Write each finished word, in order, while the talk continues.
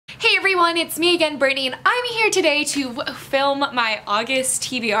everyone, it's me again, Brittany, and I'm here today to film my August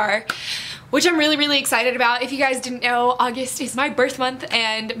TBR, which I'm really excited about. If you guys didn't know, August is my birth month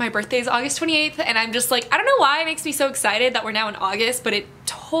and my birthday is August 28th, and I'm just like, I don't know why it makes me so excited that we're now in August, but it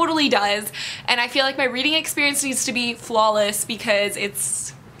totally does. And I feel like my reading experience needs to be flawless because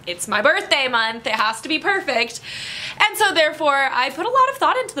it's my birthday month. It has to be perfect. And so therefore I put a lot of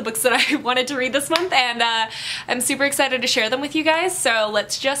thought into the books that I wanted to read this month, and I'm super excited to share them with you guys, so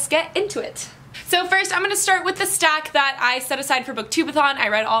let's just get into it. So first I'm going to start with the stack that I set aside for Booktubeathon. I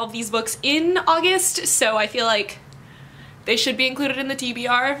read all of these books in August, so I feel like they should be included in the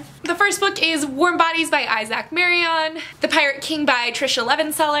TBR. The first book is Warm Bodies by Isaac Marion, The Pirate King by Trisha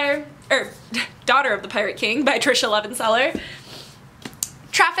Levenseller, Daughter of the Pirate King by Trisha Levenseller,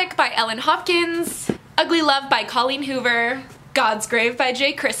 Traffic by Ellen Hopkins, Ugly Love by Colleen Hoover, God's Grave by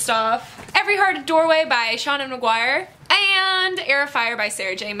Jay Kristoff, Every Hearted Doorway by Seanan McGuire, and Air of Fire by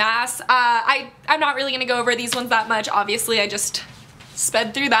Sarah J. Maas. I'm not really going to go over these ones that much. Obviously, I just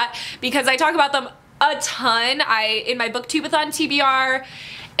sped through that because I talk about them a ton in my Booktubeathon TBR,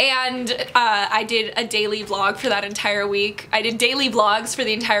 and I did a daily vlog for that entire week. I did daily vlogs for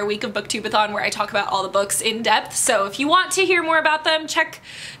the entire week of Booktubeathon where I talk about all the books in depth, so if you want to hear more about them, check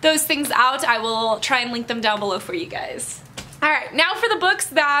those things out. I will try and link them down below for you guys. Alright, now for the books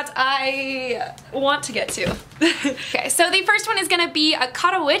that I want to get to. Okay, so the first one is going to be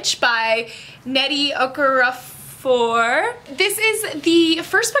Akata Witch by Nnedi Okorafor. This is the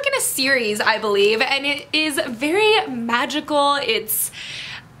first book in a series, I believe, and it is very magical.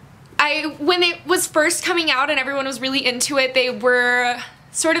 When it was first coming out and everyone was really into it, they were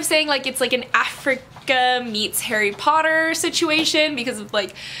sort of saying like it's like an Africa meets Harry Potter situation because of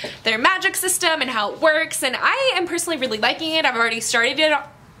like their magic system and how it works, and I am personally really liking it. I've already started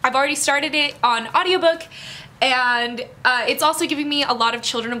it on audiobook, and it's also giving me a lot of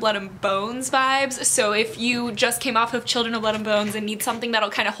Children of Blood and Bones vibes, so if you just came off of Children of Blood and Bones and need something that'll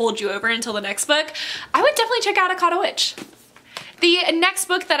kind of hold you over until the next book, I would definitely check out Akata Witch. The next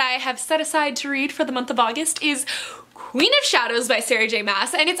book that I have set aside to read for the month of August is Queen of Shadows by Sarah J.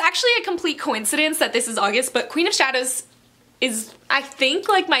 Maas, and it's actually a complete coincidence that this is August, but Queen of Shadows is, I think,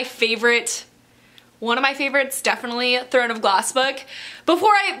 like my favorite, one of my favorites, definitely Throne of Glass book.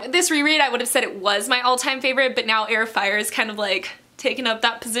 Before this reread, I would have said it was my all-time favorite, but now Air of Fire is kind of like taken up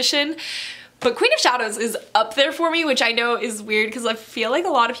that position. But Queen of Shadows is up there for me, which I know is weird because I feel like a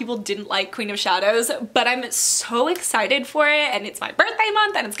lot of people didn't like Queen of Shadows, but I'm so excited for it, and it's my birthday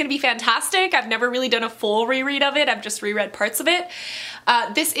month and it's gonna be fantastic. I've never really done a full reread of it, I've just reread parts of it.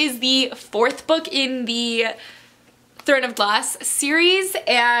 This is the fourth book in the Throne of Glass series,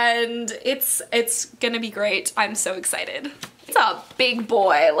 and it's gonna be great. I'm so excited. It's a big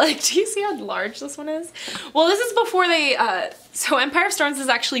boy. Like, do you see how large this one is? Well, this is before they, so Empire of Storms is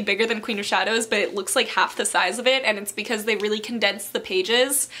actually bigger than Queen of Shadows, but it looks like half the size of it, and it's because they really condensed the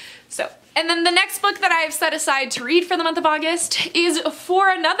pages, so. And then the next book that I've set aside to read for the month of August is for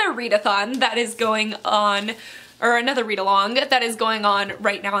another readathon that is going on, or another read-along that is going on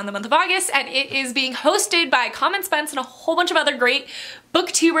right now in the month of August, and it is being hosted by Common Spence and a whole bunch of other great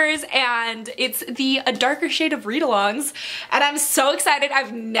booktubers, and it's the A Darker Shade of Read-alongs, and I'm so excited.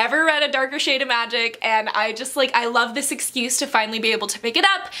 I've never read A Darker Shade of Magic, and I just like, I love this excuse to finally be able to pick it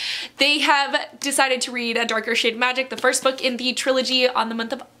up. They have decided to read A Darker Shade of Magic, the first book in the trilogy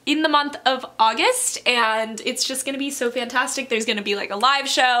in the month of August, and it's just gonna be so fantastic. There's gonna be like a live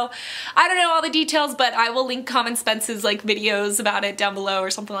show. I don't know all the details, but I will link Common Spence's like videos about it down below or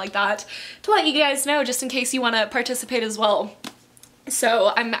something like that to let you guys know, just in case you want to participate as well.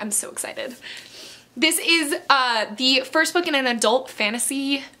 So I'm so excited. This is the first book in an adult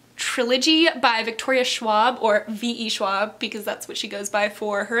fantasy trilogy by Victoria Schwab, or V.E. Schwab, because that's what she goes by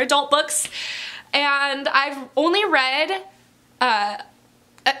for her adult books. And I've only read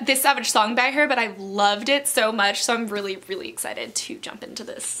This Savage Song by her, but I've loved it so much, so I'm really excited to jump into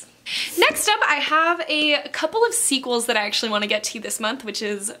this. Next up, I have a couple of sequels that I actually want to get to this month, which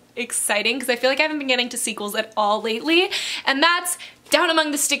is exciting because I feel like I haven't been getting to sequels at all lately, and that's Down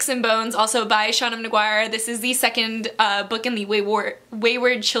Among the Sticks and Bones, also by Seanan McGuire. This is the second book in the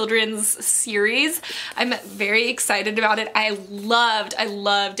Wayward Children's series. I'm very excited about it. I loved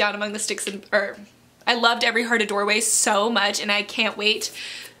Down Among the Sticks and, I loved Every Hearted Doorway so much, and I can't wait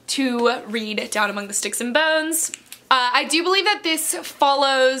to read Down Among the Sticks and Bones. I do believe that this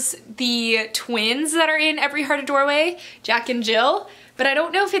follows the twins that are in Every Hearted Doorway, Jack and Jill, but I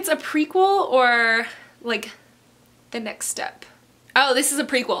don't know if it's a prequel or like the next step. Oh, this is a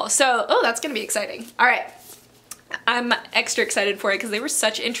prequel, so, oh, that's gonna be exciting. All right. I'm extra excited for it because they were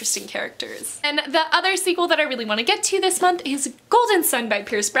such interesting characters. And the other sequel that I really want to get to this month is Golden Sun by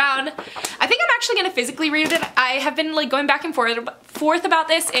Pierce Brown. I think I'm actually going to physically read it. I have been like going back and forth about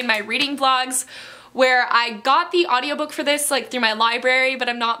this in my reading vlogs, where I got the audiobook for this like through my library, but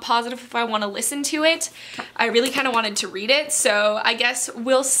I'm not positive if I want to listen to it. I really kind of wanted to read it, so I guess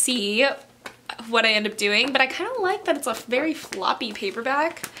we'll see what I end up doing, but I kind of like that it's a very floppy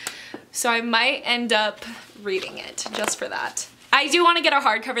paperback, so I might end up reading it just for that. I do want to get a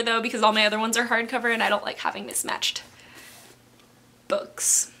hardcover though, because all my other ones are hardcover and I don't like having mismatched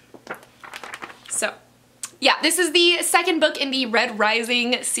books. So yeah, this is the second book in the Red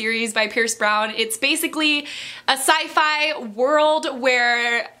Rising series by Pierce Brown. It's basically a sci-fi world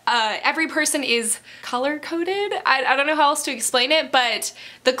where every person is color-coded. I don't know how else to explain it, but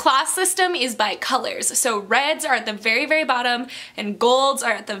the class system is by colors. So reds are at the very, very bottom and golds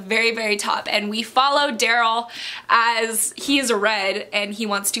are at the very, very top. And we follow Daryl as he is a red and he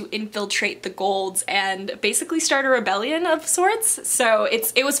wants to infiltrate the golds and basically start a rebellion of sorts. So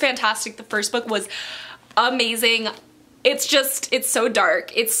it was fantastic. The first book was amazing. It's so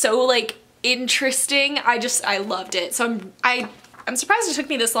dark. It's so like interesting. I loved it. So I'm surprised it took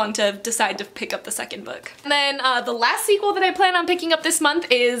me this long to decide to pick up the second book. And then the last sequel that I plan on picking up this month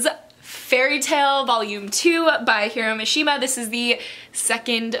is Fairy Tail Volume 2 by Hiro Mishima. This is the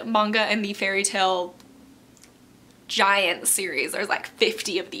second manga in the Fairy Tail giant series. There's like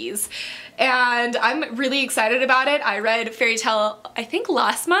 50 of these. And I'm really excited about it. I read Fairy Tail, I think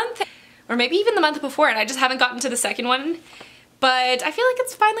last month, or maybe even the month before, and I just haven't gotten to the second one. But I feel like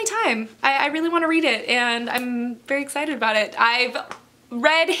it's finally time. I really want to read it, and I'm very excited about it. I've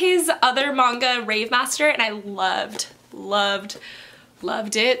read his other manga, Rave Master, and I loved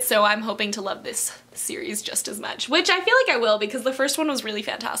it, so I'm hoping to love this series just as much, which I feel like I will because the first one was really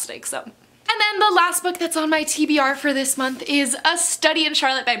fantastic, so. And then the last book that's on my TBR for this month is A Study in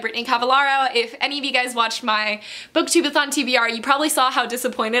Charlotte by Brittany. If any of you guys watched my booktubeathon TBR, you probably saw how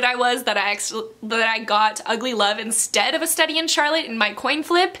disappointed I was that I got Ugly Love instead of A Study in Charlotte in my coin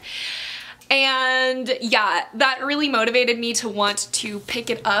flip. And yeah, that really motivated me to want to pick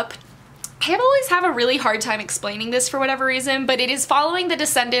it up. I always have a really hard time explaining this for whatever reason, but it is following the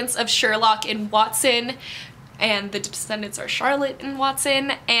descendants of Sherlock and Watson, and the descendants are Charlotte and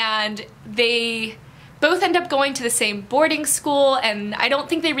Watson, and they both end up going to the same boarding school, and I don't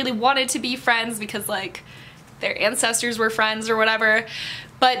think they really wanted to be friends because like their ancestors were friends or whatever,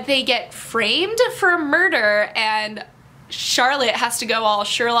 but they get framed for murder and Charlotte has to go all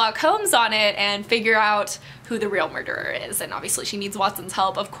Sherlock Holmes on it and figure out who the real murderer is, and obviously she needs Watson's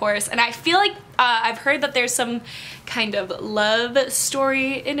help, of course. And I feel like I've heard that there's some kind of love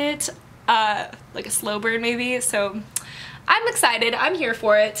story in it, like a slow burn maybe, so I'm excited. I'm here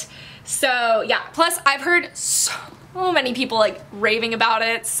for it. So yeah, plus I've heard so many people like raving about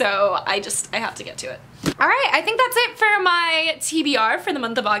it, so I have to get to it. Alright, I think that's it for my TBR for the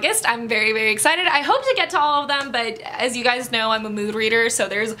month of August. I'm very, very excited. I hope to get to all of them, but as you guys know, I'm a mood reader, so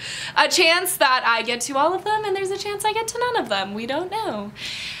there's a chance that I get to all of them, and there's a chance I get to none of them. We don't know.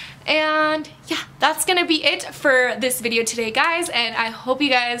 And yeah, that's gonna be it for this video today, guys, and I hope you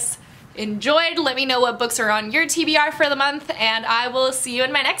guys enjoyed. Let me know what books are on your TBR for the month, and I will see you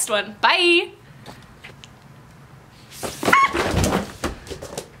in my next one. Bye!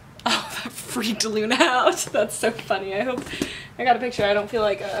 Freaked Luna out. That's so funny. I hope I got a picture. I don't feel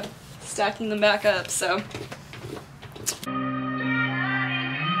like stacking them back up, so